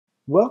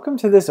Welcome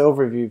to this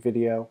overview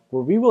video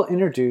where we will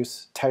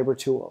introduce Tiber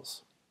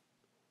tools.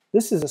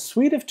 This is a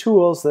suite of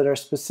tools that are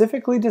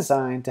specifically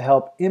designed to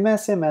help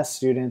MSMS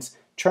students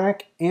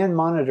track and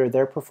monitor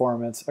their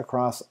performance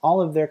across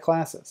all of their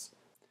classes.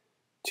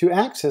 To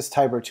access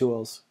Tiber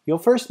tools, you'll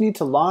first need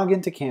to log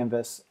into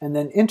Canvas and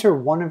then enter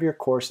one of your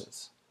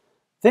courses.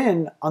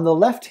 Then, on the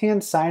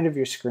left-hand side of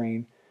your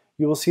screen,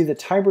 you will see the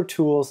Tiber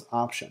Tools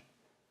option.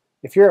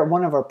 If you're at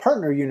one of our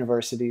partner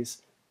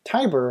universities,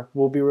 Tiber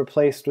will be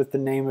replaced with the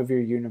name of your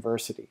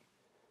university.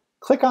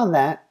 Click on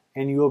that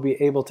and you will be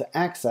able to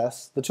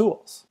access the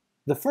tools.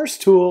 The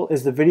first tool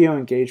is the Video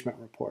Engagement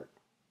Report.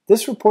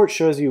 This report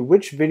shows you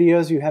which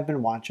videos you have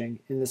been watching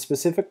in the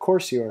specific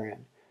course you are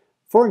in.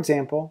 For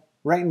example,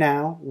 right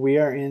now we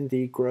are in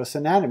the Gross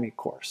Anatomy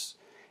course,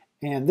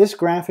 and this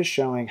graph is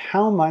showing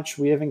how much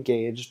we have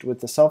engaged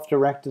with the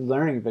self-directed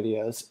learning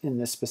videos in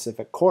this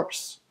specific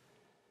course.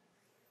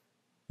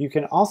 You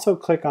can also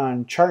click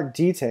on Chart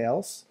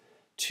Details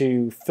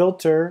to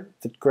filter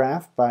the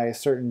graph by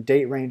certain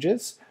date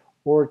ranges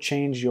or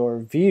change your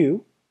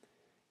view,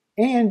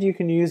 and you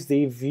can use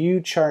the View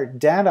Chart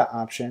Data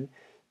option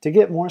to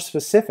get more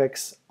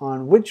specifics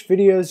on which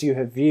videos you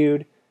have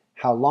viewed,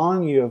 how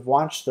long you have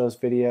watched those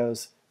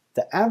videos,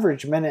 the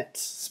average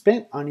minutes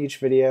spent on each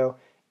video,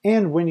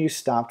 and when you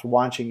stopped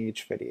watching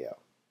each video.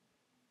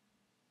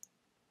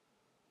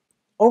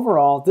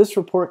 Overall, this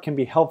report can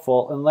be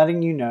helpful in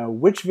letting you know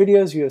which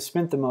videos you have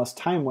spent the most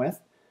time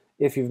with,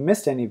 if you've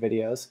missed any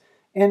videos,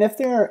 and if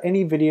there are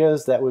any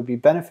videos that would be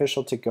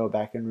beneficial to go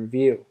back and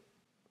review.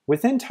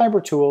 Within Tiber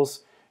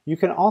Tools, you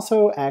can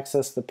also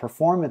access the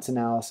Performance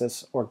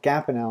Analysis or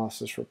Gap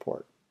Analysis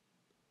report.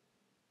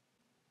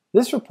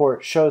 This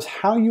report shows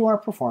how you are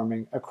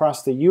performing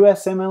across the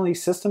USMLE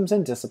Systems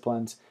and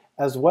Disciplines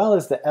as well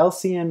as the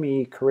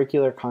LCME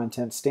Curricular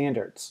Content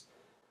Standards.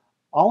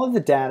 All of the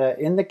data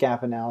in the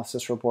Gap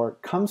Analysis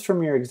report comes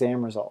from your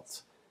exam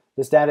results.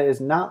 This data is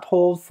not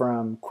pulled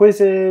from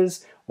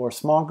quizzes or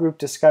small group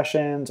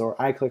discussions or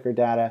iClicker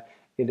data.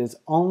 It is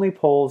only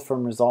pulled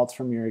from results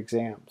from your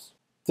exams.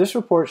 This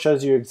report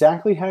shows you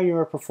exactly how you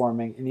are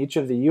performing in each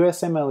of the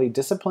USMLE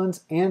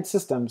disciplines and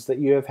systems that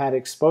you have had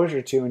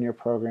exposure to in your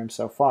program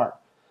so far.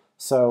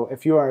 So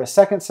if you are a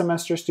second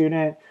semester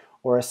student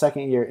or a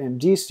second year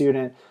MD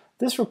student,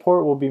 this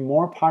report will be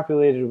more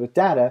populated with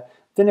data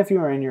than if you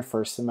are in your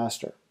first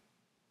semester.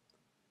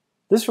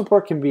 This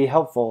report can be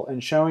helpful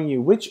in showing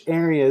you which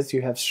areas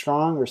you have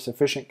strong or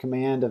sufficient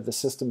command of the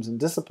systems and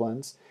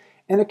disciplines,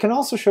 and it can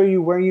also show you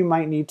where you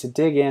might need to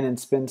dig in and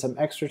spend some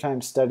extra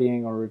time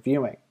studying or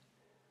reviewing.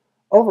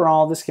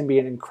 Overall, this can be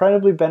an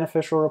incredibly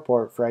beneficial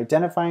report for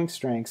identifying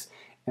strengths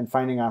and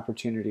finding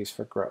opportunities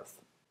for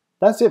growth.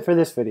 That's it for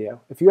this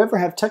video. If you ever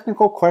have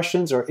technical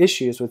questions or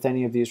issues with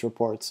any of these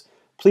reports,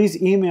 please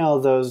email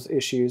those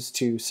issues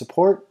to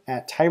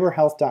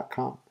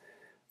support@tiberhealth.com.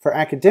 For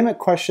academic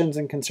questions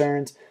and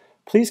concerns,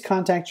 please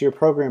contact your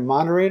program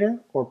moderator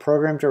or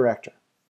program director.